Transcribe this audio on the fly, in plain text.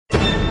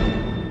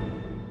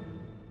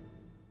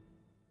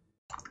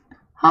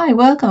Hi,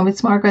 welcome.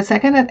 It's Margaret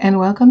Second, and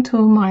welcome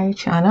to my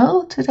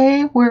channel.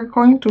 Today we're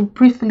going to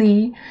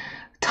briefly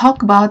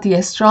talk about the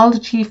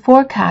astrology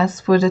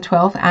forecast for the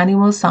 12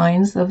 animal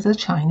signs of the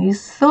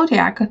Chinese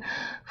zodiac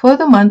for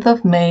the month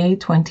of May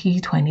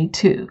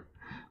 2022.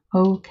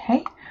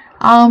 Okay.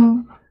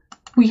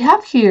 We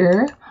have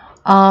here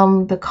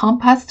the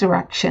compass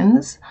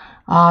directions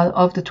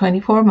of the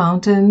 24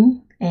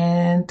 mountain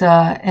and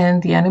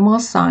the animal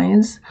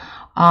signs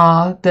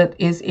that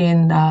is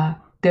in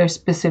their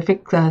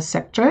specific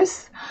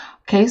sectors.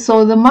 Okay,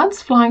 so the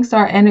month's flying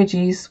star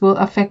energies will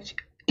affect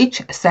each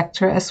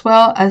sector as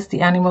well as the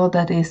animal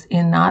that is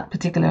in that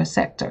particular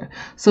sector.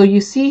 So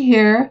you see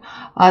here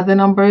the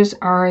numbers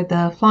are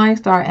the flying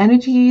star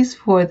energies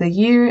for the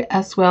year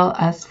as well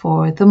as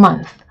for the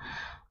month.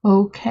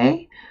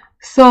 Okay,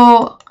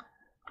 so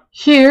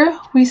here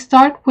we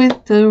start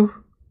with the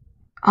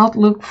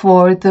outlook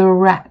for the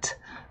rat.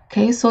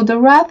 Okay, so the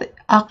rat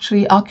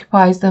actually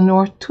occupies the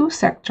North 2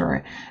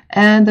 sector,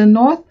 and the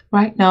North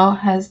right now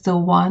has the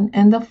 1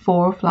 and the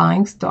 4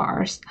 flying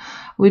stars,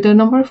 with the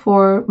number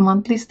 4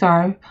 monthly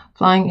star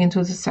flying into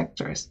the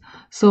sectors.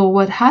 So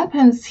what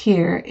happens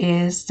here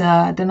is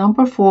the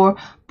number 4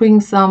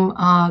 brings some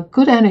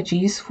good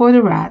energies for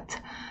the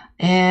rat,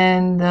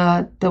 and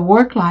the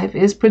work life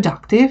is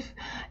productive,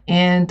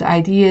 and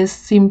ideas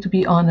seem to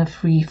be on a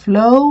free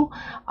flow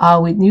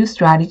with new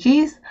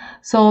strategies.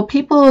 So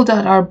people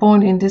that are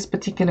born in this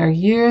particular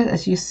year,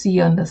 as you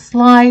see on the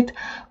slide,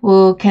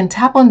 can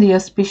tap on the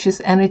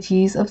auspicious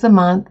energies of the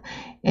month,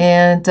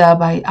 and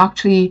by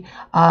actually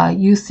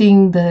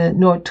using the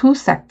North 2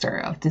 sector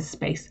of this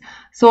space.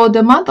 So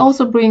the month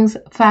also brings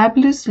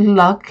fabulous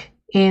luck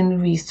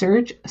in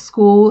research,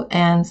 school,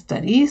 and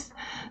studies.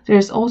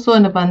 There's also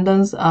an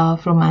abundance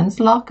of romance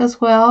luck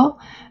as well,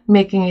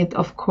 making it,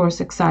 of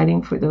course,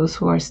 exciting for those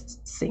who are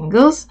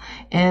singles.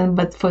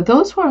 But for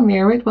those who are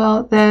married,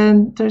 well,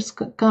 then there's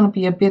going to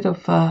be a bit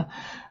of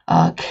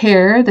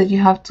care that you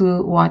have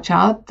to watch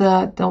out.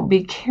 Don't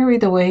be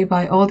carried away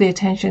by all the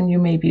attention you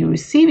may be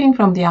receiving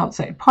from the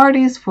outside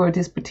parties for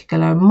this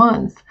particular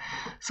month.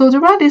 So the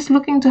rat is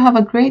looking to have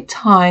a great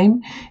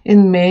time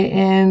in May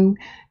and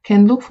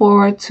can look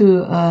forward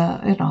to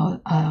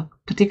a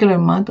particular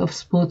month of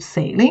smooth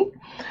sailing.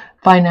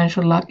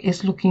 Financial luck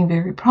is looking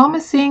very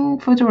promising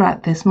for the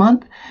rat this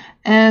month,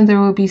 and there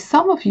will be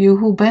some of you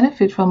who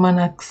benefit from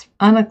an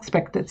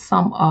unexpected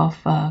sum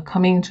of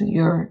coming into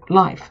your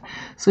life.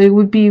 So it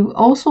would be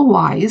also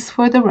wise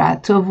for the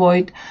rat to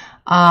avoid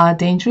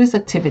dangerous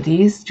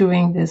activities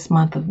during this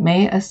month of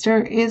May, as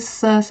there is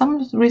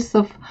some risk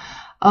of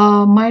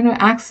minor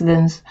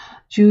accidents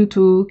due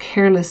to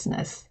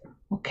carelessness.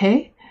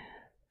 Okay,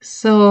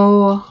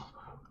 so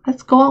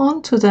let's go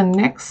on to the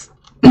next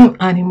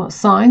animal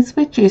signs,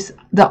 which is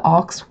the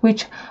ox,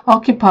 which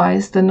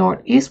occupies the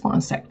northeast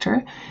 1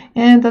 sector,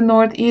 and the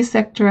northeast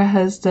sector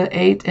has the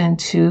 8 and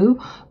 2,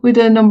 with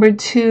the number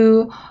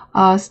 2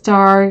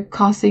 star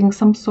causing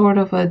some sort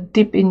of a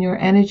dip in your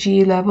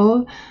energy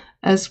level,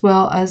 as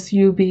well as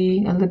you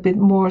being a little bit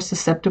more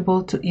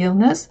susceptible to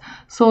illness.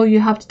 So you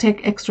have to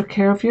take extra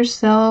care of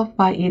yourself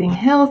by eating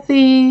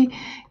healthy,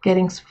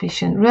 getting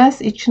sufficient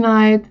rest each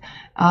night.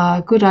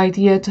 Good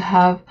idea to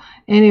have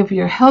any of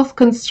your health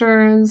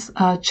concerns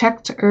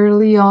checked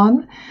early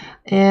on.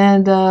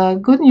 And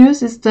good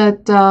news is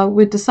that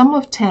with the sum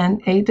of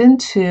 10, 8, and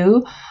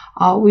 2,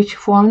 which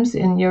forms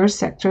in your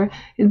sector,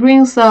 it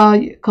brings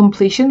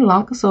completion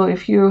luck. So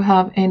if you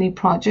have any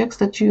projects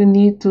that you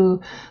need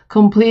to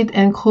complete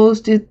and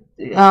close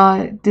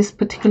this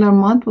particular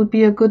month, would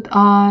be a good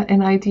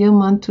an ideal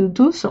month to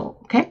do so.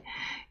 Okay.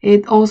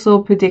 It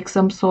also predicts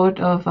some sort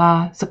of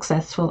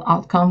successful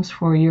outcomes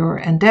for your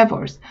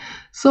endeavors.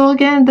 So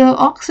again, the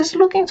ox is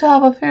looking to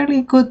have a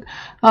fairly good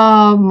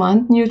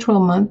month, neutral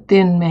month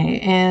in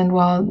May. And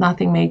while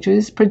nothing major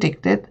is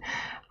predicted,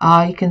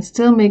 you can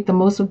still make the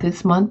most of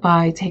this month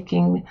by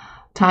taking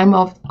time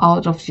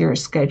out of your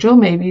schedule,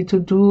 maybe to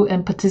do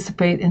and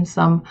participate in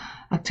some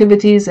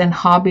activities and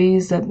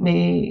hobbies that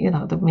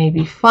may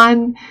be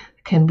fun,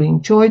 can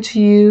bring joy to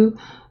you.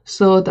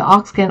 So the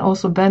ox can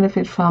also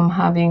benefit from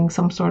having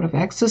some sort of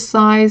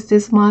exercise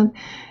this month.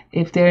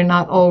 If they're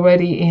not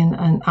already in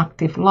an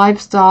active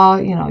lifestyle,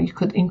 you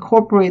could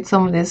incorporate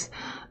some of this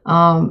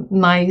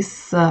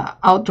nice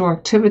outdoor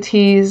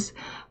activities,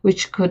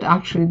 which could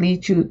actually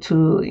lead you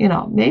to,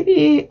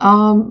 maybe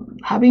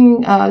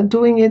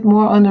doing it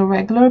more on a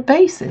regular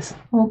basis.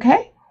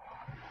 Okay.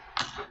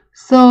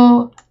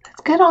 So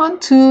let's get on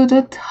to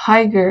the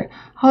tiger.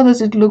 How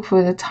does it look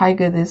for the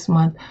tiger this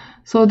month?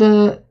 So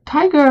the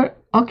tiger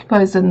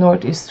occupies the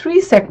northeast 3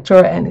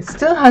 sector, and it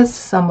still has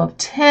sum of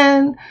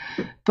 10,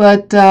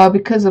 but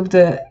because of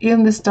the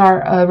illness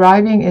star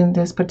arriving in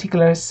this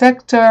particular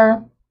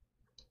sector,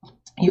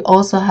 you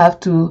also have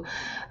to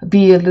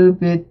be a little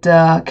bit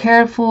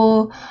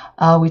careful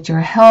with your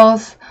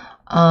health.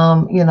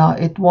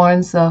 It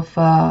warns of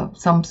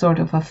some sort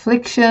of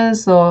affliction,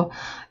 so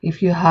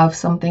if you have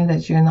something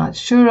that you're not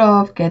sure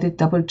of, get it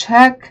double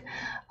checked.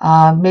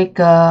 Make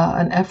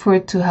an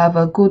effort to have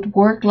a good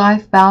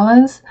work-life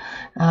balance,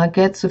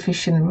 get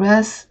sufficient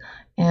rest,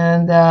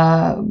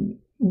 and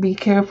be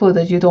careful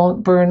that you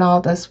don't burn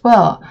out as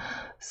well.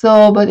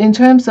 So, but in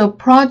terms of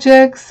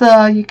projects,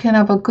 you can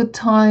have a good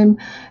time,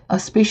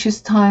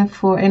 auspicious time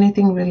for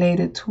anything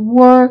related to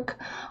work.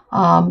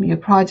 Your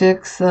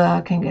projects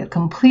can get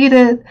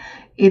completed.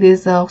 It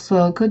is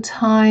also a good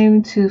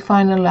time to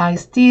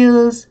finalize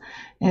deals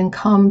and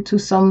come to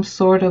some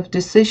sort of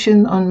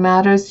decision on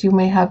matters you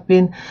may have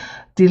been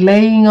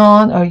delaying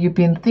on or you've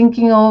been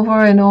thinking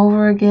over and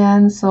over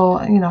again. So,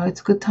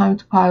 it's a good time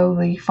to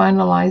probably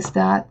finalize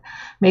that.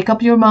 Make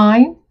up your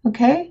mind,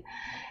 okay?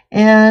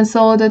 And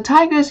so the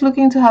Tiger is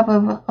looking to have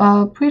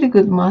a pretty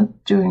good month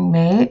during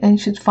May and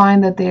should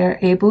find that they are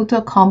able to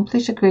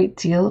accomplish a great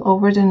deal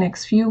over the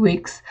next few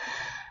weeks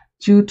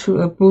due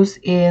to a boost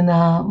in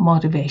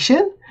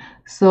motivation.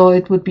 So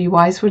it would be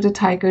wise for the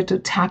Tiger to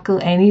tackle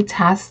any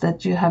tasks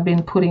that you have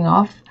been putting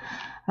off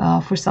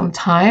for some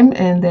time,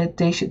 and that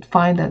they should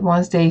find that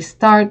once they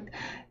start,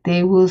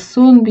 they will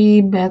soon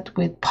be met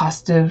with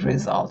positive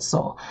results.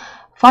 So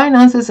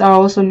finances are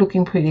also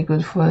looking pretty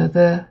good for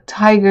the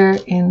Tiger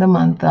in the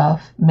month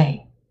of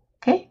May.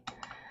 Okay.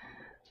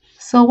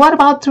 So what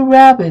about the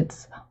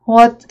rabbits?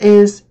 What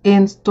is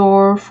in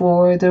store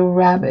for the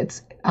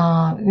rabbits?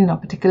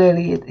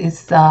 Particularly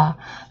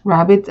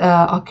rabbit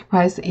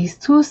occupies these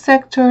two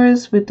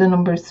sectors with the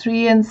number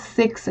 3 and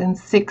 6 and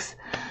 6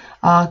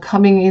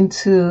 coming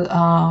into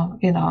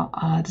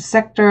the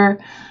sector,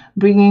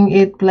 bringing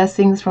it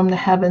blessings from the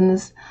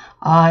heavens.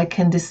 It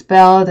can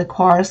dispel the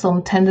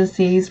quarrelsome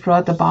tendencies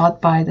brought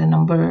about by the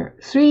number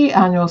 3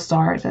 annual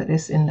star that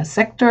is in the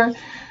sector.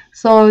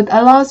 So it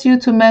allows you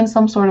to mend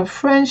some sort of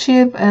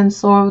friendship and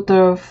sort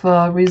of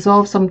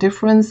resolve some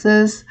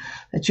differences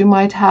that you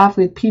might have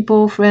with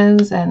people,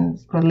 friends, and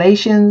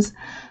relations.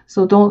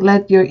 So don't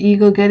let your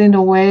ego get in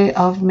the way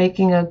of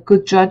making a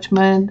good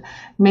judgment.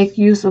 Make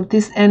use of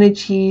these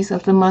energies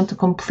of the month to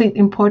complete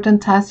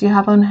important tasks you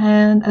have on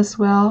hand as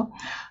well.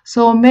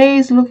 So May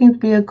is looking to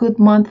be a good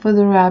month for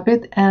the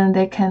rabbit, and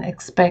they can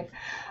expect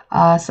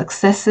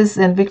successes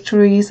and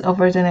victories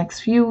over the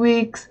next few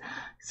weeks.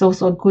 It's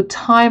also a good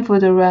time for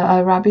the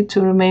rabbit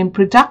to remain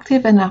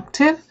productive and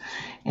active.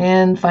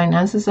 And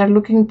finances are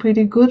looking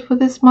pretty good for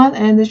this month,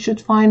 and they should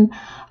find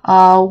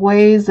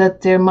ways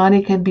that their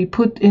money can be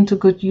put into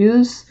good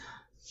use.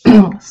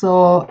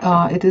 So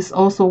it is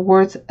also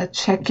worth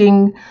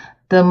checking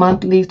the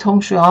monthly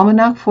Tongshu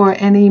Almanac for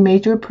any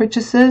major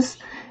purchases.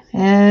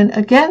 And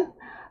again,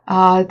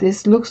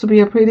 this looks to be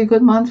a pretty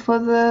good month for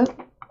the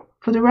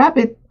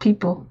rabbit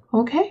people.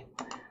 Okay.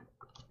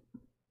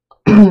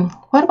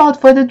 What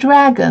about for the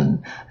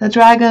dragon? The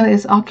dragon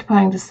is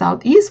occupying the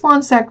southeast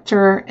one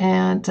sector,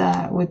 and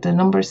with the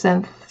number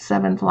 7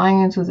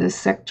 flying into this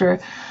sector,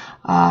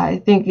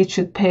 I think it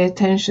should pay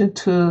attention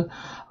to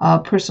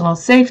personal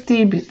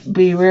safety.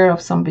 Beware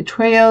of some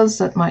betrayals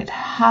that might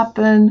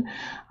happen.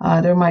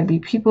 There might be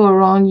people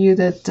around you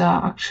that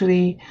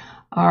actually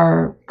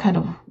are kind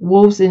of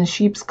wolves in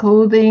sheep's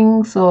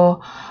clothing.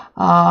 So,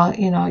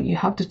 you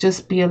have to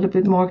just be a little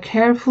bit more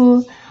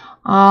careful.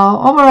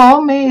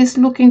 Overall, May is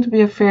looking to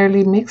be a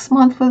fairly mixed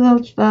month for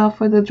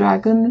the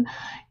dragon,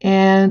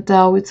 and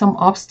with some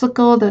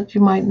obstacle that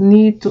you might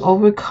need to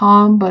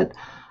overcome, but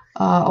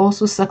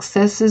also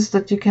successes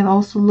that you can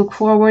also look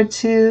forward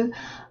to.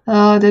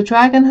 The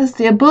dragon has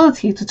the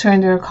ability to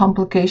turn their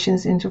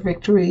complications into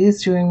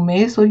victories during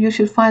May, so you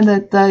should find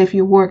that if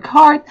you work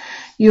hard,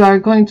 you are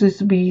going to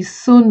be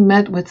soon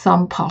met with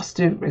some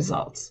positive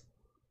results.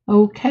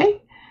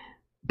 Okay.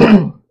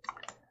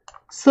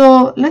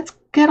 So let's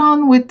get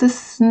on with the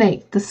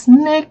snake. The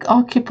snake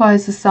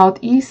occupies the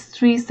southeast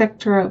 3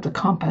 sector of the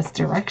compass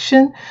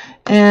direction,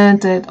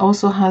 and it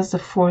also has the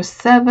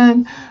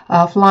 4-7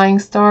 flying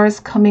stars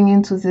coming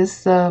into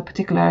this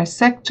particular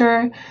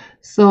sector.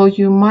 So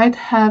you might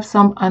have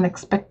some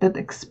unexpected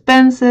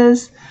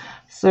expenses.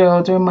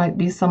 So there might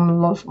be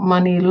some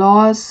money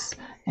loss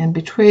and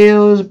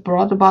betrayals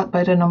brought about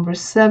by the number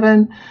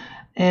 7,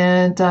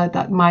 and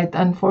that might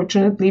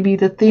unfortunately be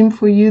the theme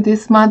for you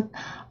this month.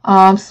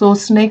 So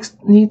snakes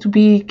need to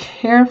be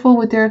careful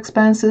with their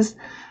expenses.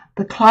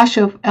 The clash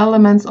of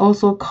elements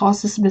also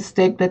causes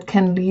mistake that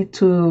can lead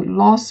to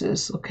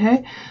losses.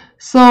 Okay,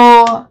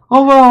 so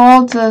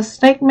overall, the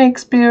snake may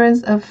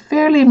experience a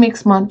fairly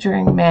mixed month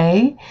during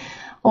May.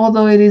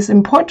 Although it is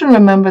important to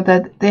remember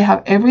that they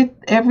have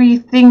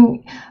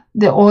everything,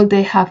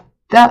 they have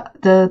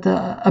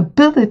the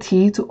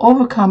ability to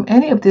overcome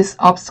any of these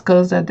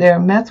obstacles that they are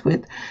met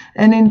with,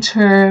 and in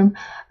turn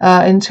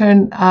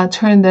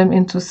turn them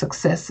into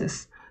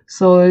successes.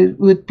 So it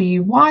would be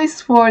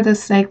wise for the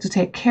snake to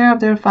take care of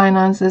their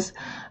finances,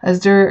 as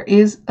there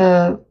is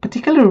a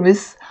particular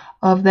risk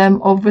of them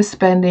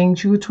overspending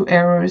due to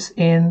errors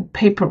in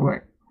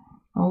paperwork.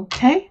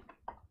 Okay.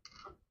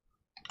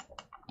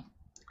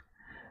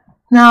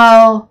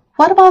 Now,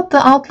 what about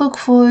the outlook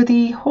for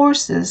the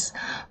horses?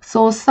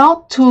 So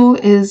South 2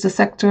 is the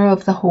sector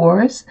of the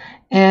horse,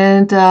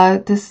 and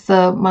this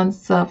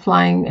month's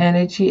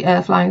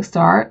flying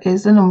star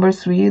is the number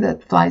 3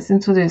 that flies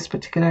into this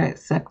particular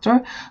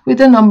sector with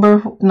the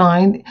number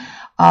 9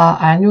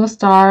 annual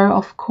star,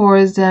 of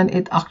course, then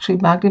it actually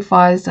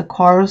magnifies the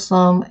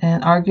quarrelsome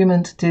and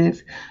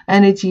argumentative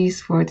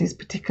energies for this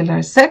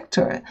particular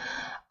sector.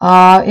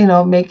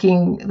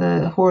 Making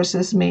the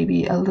horses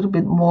maybe a little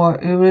bit more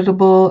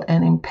irritable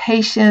and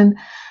impatient.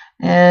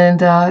 And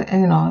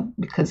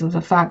because of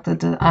the fact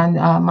that the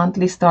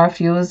monthly star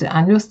fuels the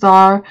annual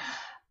star,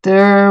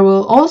 there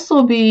will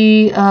also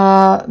be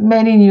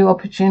many new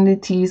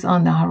opportunities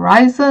on the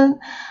horizon.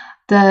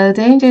 The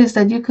danger is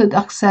that you could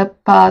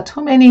accept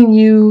too many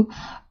new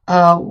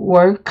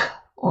work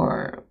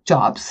or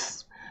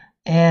jobs,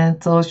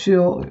 and so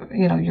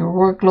your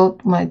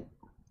workload might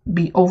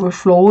be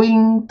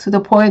overflowing to the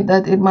point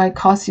that it might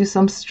cause you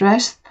some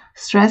stress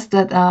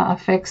that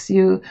affects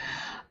you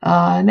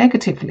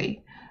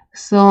negatively.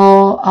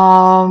 So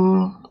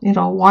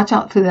watch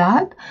out for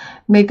that.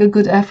 Make a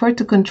good effort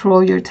to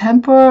control your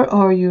temper,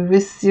 or you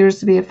risk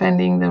seriously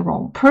offending the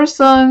wrong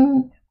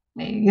person.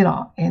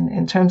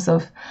 In terms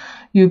of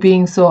you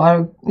being so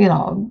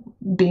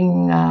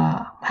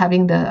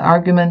having the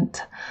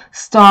argument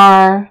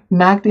star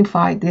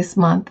magnified this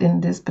month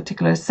in this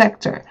particular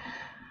sector.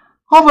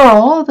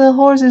 Overall, the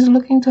horse is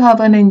looking to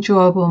have an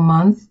enjoyable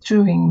month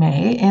during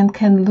May and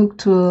can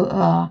look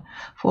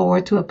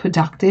forward to a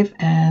productive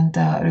and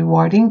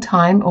rewarding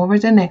time over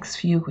the next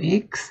few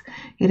weeks.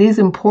 It is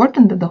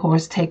important that the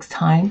horse takes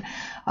time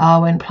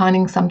when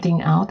planning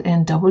something out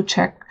and double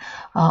check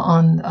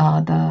on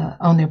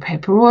their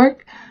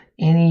paperwork,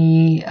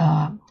 any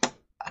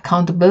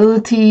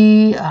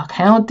accountability,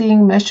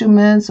 accounting,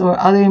 measurements, or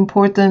other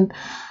important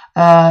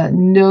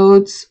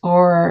notes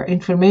or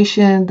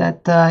information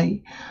that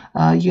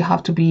you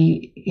have to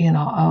be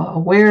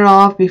aware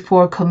of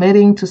before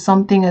committing to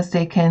something, as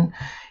they can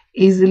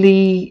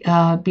easily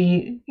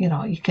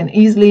you can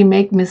easily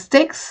make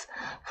mistakes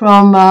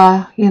from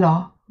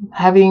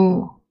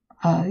having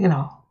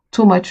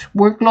too much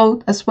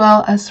workload, as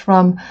well as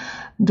from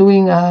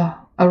doing a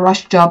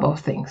rush job of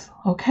things.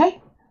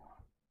 Okay,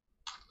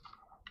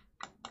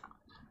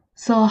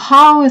 so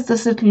how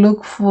does it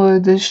look for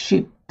the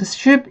sheep? The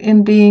sheep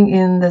being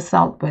in the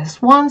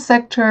Southwest 1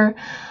 sector,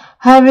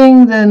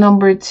 having the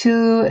number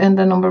 2 and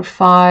the number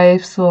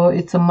 5, so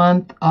it's a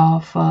month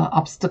of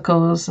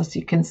obstacles, as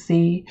you can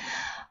see.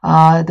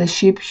 The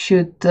sheep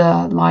should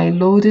lie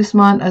low this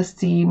month as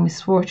the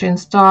misfortune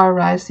star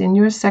arrives in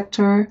your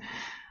sector.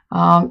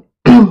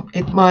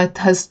 It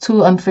has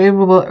 2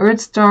 unfavorable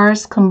earth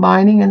stars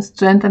combining and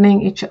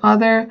strengthening each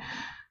other.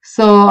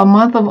 So a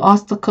month of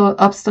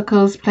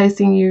obstacles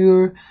placing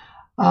you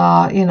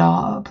in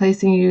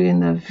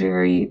a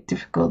very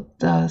difficult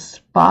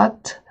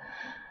spot.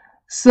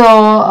 So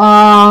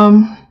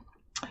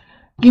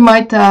you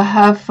might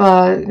have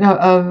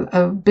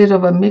a bit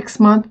of a mixed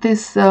month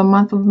this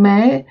month of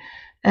May,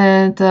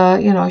 and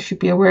you should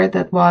be aware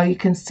that while you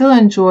can still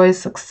enjoy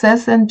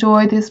success and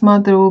joy this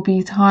month, there will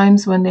be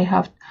times when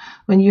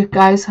you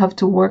guys have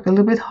to work a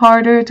little bit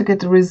harder to get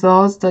the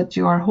results that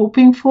you are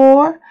hoping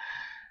for.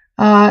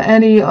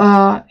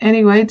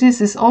 Anyway,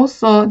 this is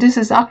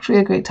actually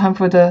a great time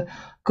for the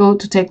goat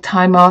to take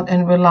time out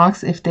and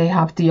relax if they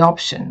have the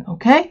option.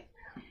 Okay.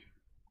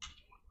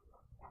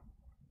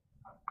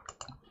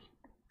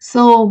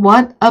 So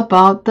what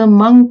about the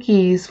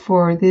monkeys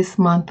for this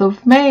month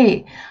of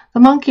May? The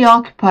monkey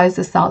occupies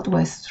the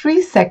Southwest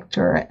 3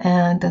 sector,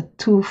 and the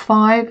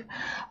 2-5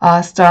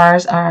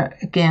 stars are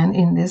again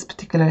in this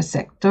particular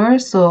sector.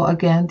 So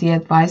again, the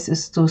advice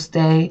is to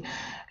stay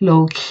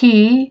low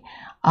key.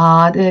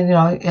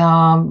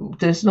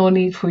 There's no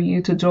need for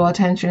you to draw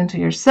attention to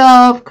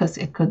yourself, because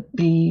it can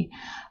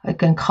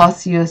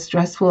cause you a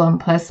stressful,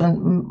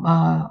 unpleasant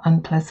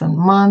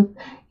month,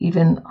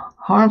 even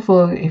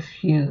harmful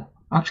if you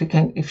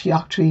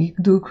actually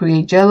do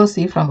create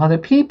jealousy from other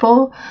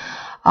people.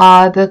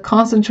 The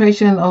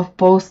concentration of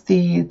both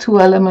the 2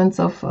 elements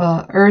of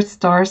earth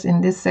stars in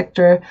this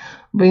sector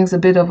brings a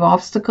bit of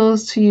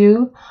obstacles to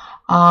you.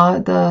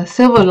 The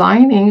silver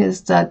lining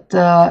is that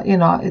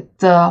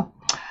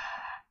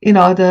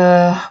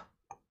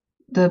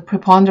the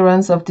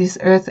preponderance of these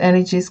earth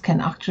energies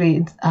can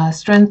actually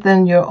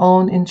strengthen your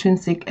own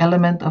intrinsic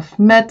element of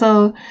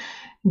metal,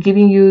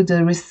 giving you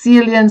the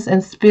resilience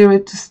and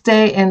spirit to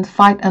stay and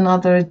fight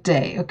another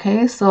day.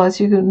 Okay, so as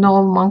you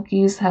know,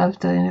 monkeys have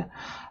the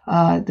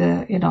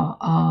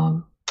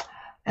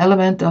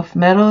element of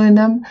metal in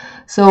them.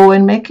 So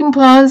when making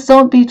plans,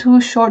 don't be too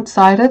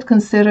short-sighted.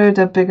 Consider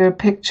the bigger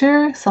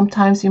picture.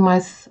 Sometimes you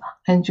might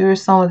endure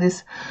some of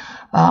this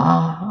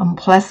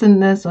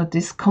unpleasantness or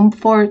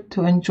discomfort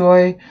to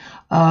enjoy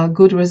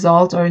good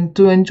results, or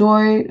to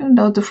enjoy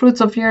the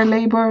fruits of your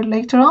labor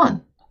later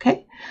on.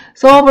 Okay,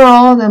 so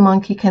overall, the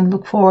monkey can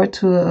look forward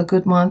to a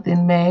good month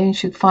in May and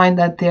should find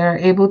that they are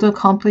able to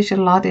accomplish a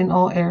lot in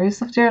all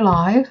areas of their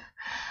life.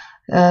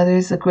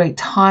 There's a great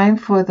time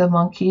for the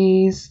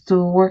monkeys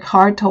to work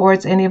hard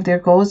towards any of their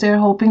goals they're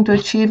hoping to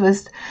achieve,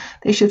 as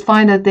they should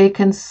find that they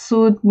can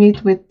soon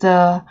meet with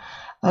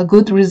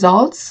good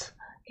results,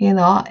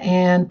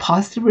 and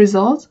positive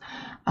results.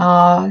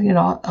 However,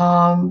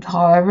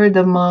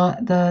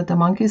 the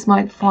monkeys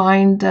might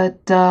find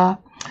that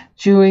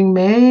during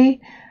May,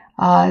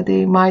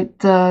 they might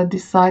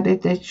decide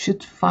that they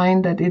should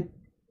find that it,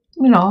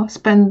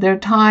 spend their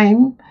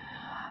time,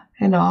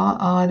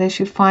 they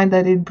should find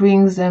that it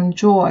brings them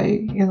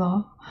joy,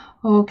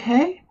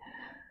 okay?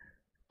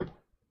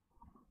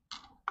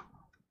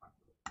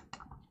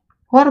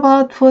 What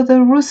about for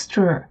the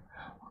rooster?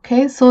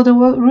 Okay, so the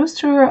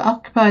rooster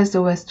occupies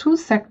the West 2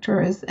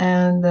 sectors,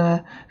 and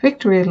the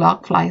victory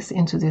lock flies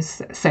into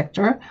this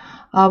sector,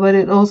 but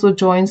it also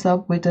joins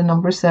up with the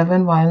number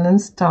 7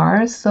 violent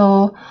star.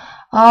 So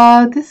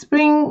this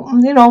brings,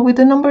 with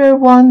the number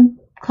 1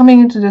 coming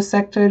into the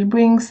sector, it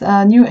brings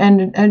new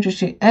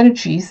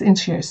energies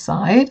into your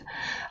side.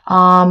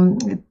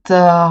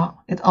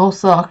 It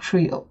also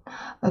actually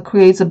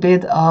creates a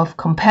bit of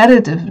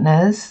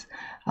competitiveness,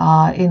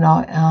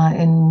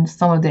 in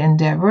some of the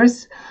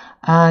endeavors.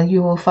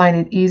 You will find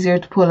it easier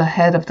to pull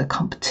ahead of the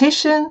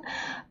competition.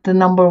 The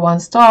number 1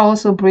 star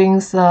also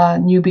brings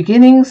new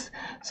beginnings,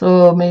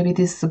 so maybe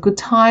this is a good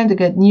time to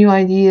get new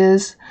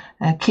ideas,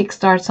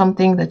 kickstart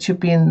something that you've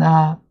been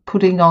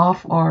putting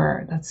off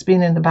or that's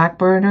been in the back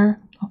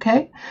burner.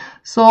 Okay,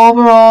 so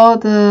overall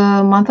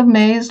the month of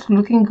May is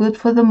looking good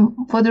for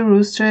the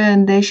rooster,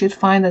 and they should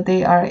find that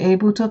they are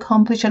able to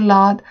accomplish a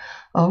lot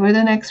over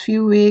the next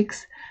few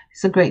weeks.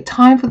 It's a great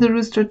time for the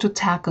rooster to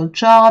tackle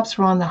jobs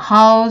around the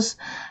house,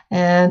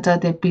 and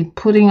they've been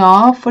putting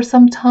off for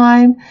some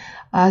time,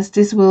 as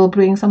this will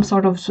bring some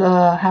sort of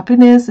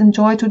happiness and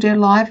joy to their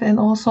life, and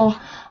also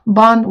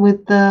bond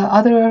with the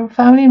other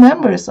family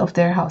members of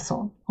their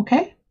household.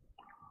 Okay.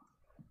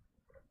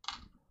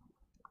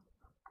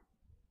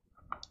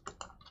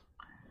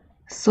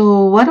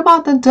 So what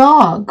about the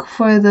dog?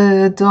 For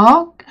the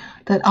dog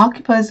that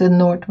occupies the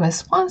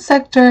Northwest 1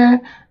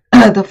 sector,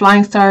 the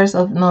flying stars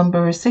of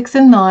number 6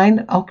 and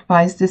 9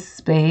 occupies this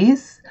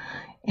space,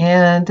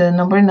 and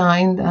number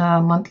 9,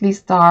 monthly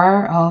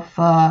star of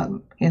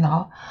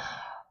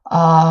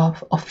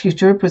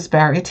future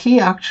prosperity,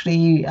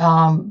 actually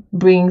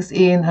brings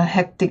in a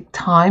hectic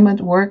time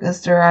at work,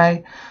 as there are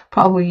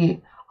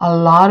probably a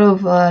lot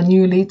of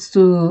new leads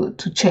to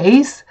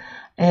chase,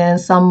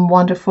 and some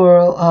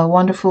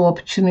wonderful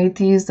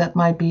opportunities that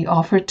might be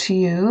offered to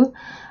you.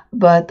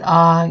 But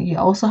you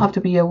also have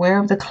to be aware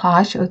of the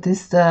clash of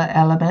this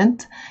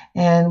element,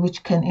 and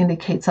which can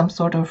indicate some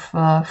sort of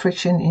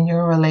friction in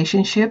your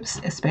relationships,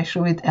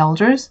 especially with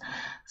elders.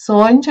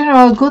 So in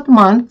general, a good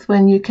month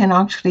when you can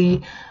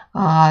actually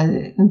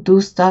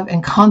do stuff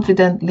and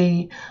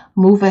confidently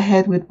move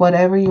ahead with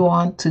whatever you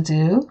want to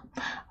do.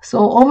 So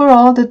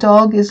overall, the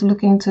dog is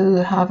looking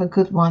to have a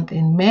good month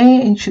in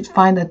May, and should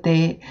find that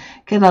they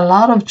get a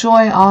lot of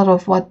joy out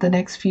of what the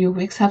next few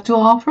weeks have to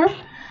offer.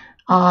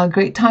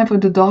 Great time for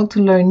the dog to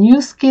learn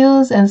new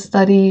skills and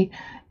study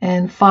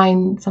and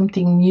find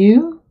something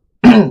new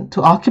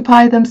to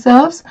occupy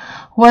themselves.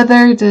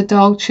 Whether the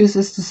dog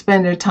chooses to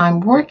spend their time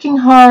working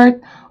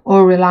hard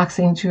or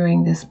relaxing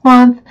during this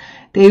month,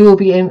 they will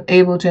be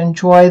able to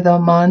enjoy the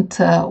month,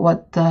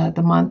 what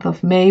the month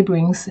of May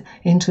brings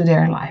into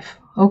their life.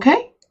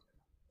 Okay?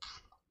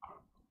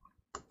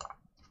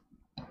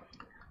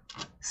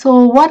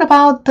 So what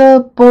about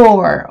the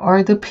boar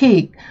or the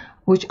pig,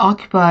 which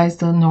occupies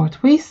the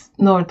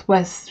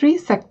Northwest 3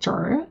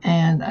 sector,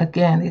 and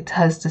again it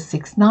has the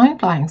 6-9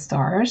 flying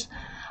stars,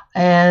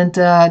 and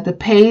the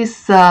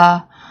pace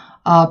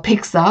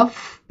picks up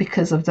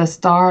because of the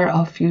star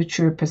of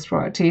future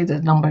prosperity,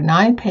 the number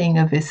 9, paying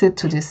a visit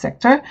to this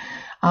sector.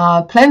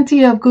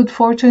 Plenty of good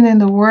fortune in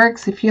the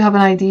works. If you have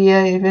an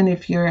idea, even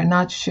if you're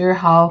not sure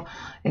how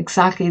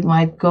exactly it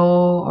might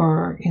go,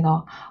 or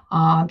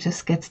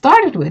just get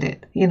started with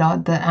it.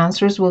 The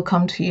answers will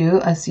come to you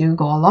as you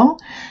go along,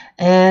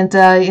 and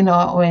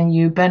when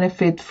you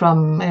benefit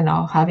from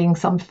having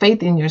some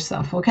faith in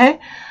yourself. Okay,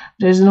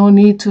 there's no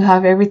need to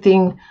have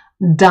everything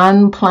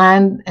done,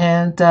 planned,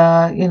 and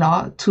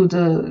to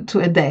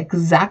the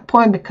exact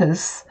point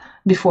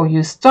before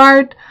you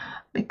start,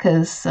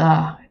 because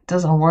it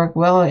doesn't work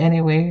well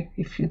anyway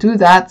if you do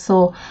that.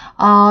 So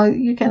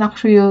you can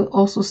actually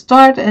also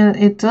start, and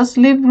it does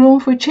leave room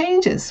for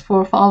changes,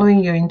 for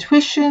following your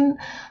intuition,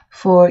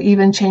 for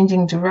even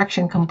changing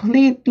direction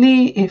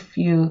completely. If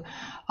you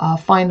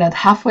find that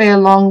halfway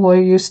along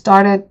where you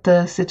started,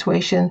 the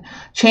situation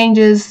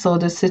changes, so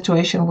the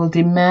situation will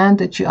demand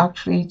that you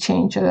actually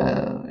change,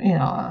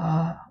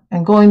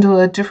 and go into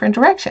a different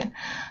direction.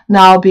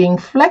 Now, being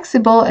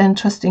flexible and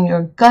trusting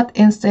your gut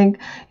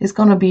instinct is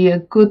going to be a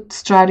good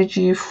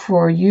strategy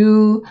for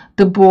you,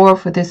 the boar,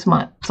 for this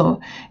month. So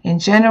in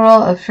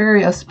general, a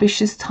very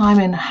auspicious time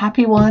and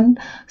happy one,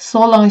 so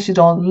long as you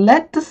don't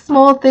let the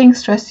small things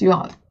stress you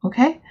out.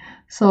 Okay,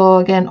 so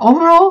again,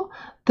 overall,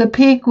 the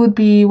pig would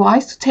be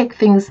wise to take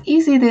things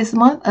easy this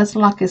month, as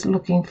luck is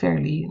looking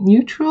fairly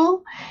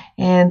neutral,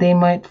 and they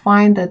might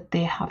find that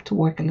they have to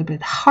work a little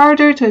bit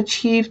harder to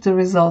achieve the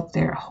results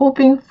they're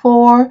hoping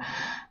for.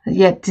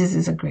 Yet this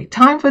is a great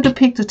time for the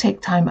pig to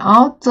take time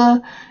out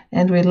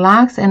and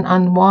relax and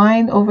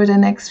unwind over the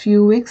next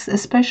few weeks,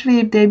 especially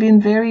if they've been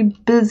very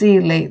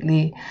busy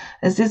lately,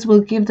 as this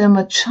will give them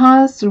a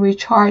chance to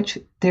recharge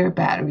their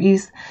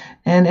batteries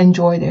and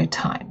enjoy their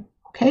time.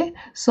 Okay,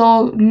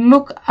 so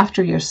look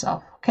after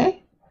yourself.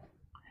 Okay,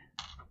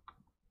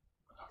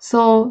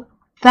 so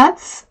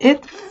that's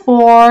it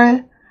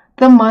for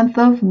the month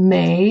of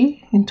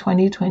May in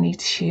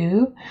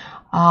 2022.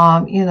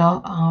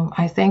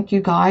 I thank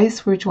you guys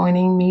for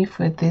joining me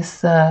for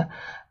this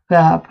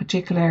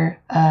particular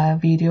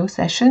video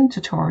session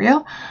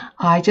tutorial.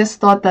 I just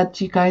thought that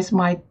you guys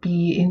might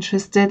be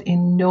interested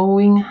in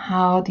knowing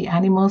how the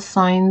animal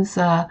signs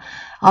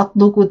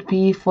outlook would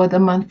be for the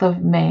month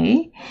of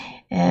May.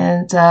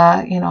 And,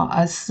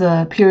 as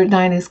period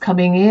 9 is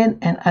coming in,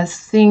 and as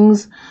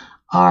things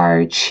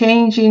are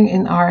changing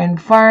in our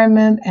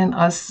environment, and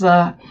as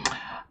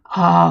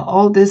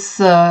all this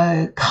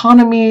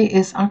economy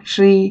is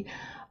actually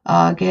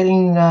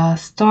getting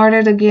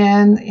started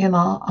again,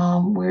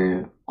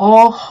 we're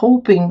all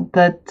hoping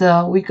that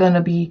we're going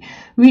to be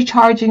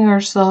recharging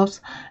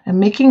ourselves and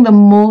making the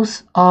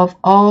most of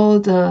all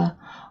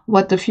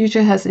what the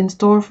future has in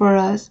store for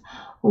us,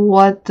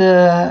 what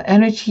the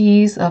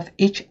energies of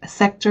each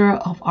sector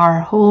of our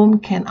home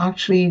can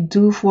actually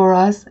do for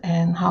us,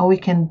 and how we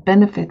can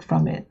benefit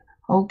from it.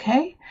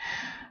 Okay,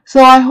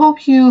 so I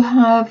hope you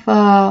have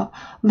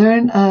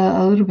learned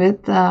a little bit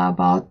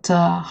about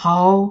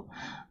how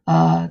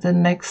the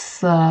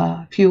next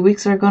few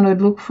weeks are going to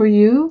look for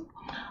you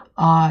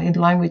in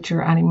line with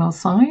your animal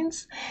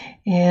signs.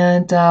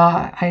 And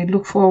I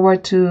look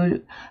forward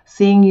to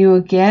seeing you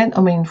again.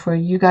 For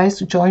you guys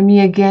to join me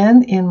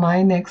again in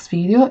my next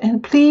video.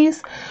 And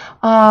please,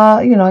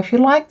 if you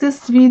like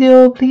this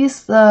video, please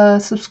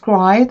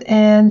subscribe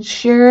and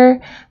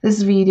share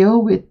this video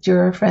with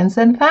your friends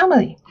and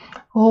family.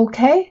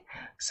 Okay,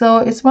 so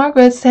it's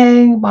Margaret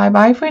saying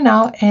bye-bye for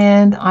now,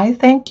 and I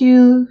thank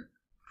you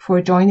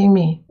for joining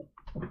me.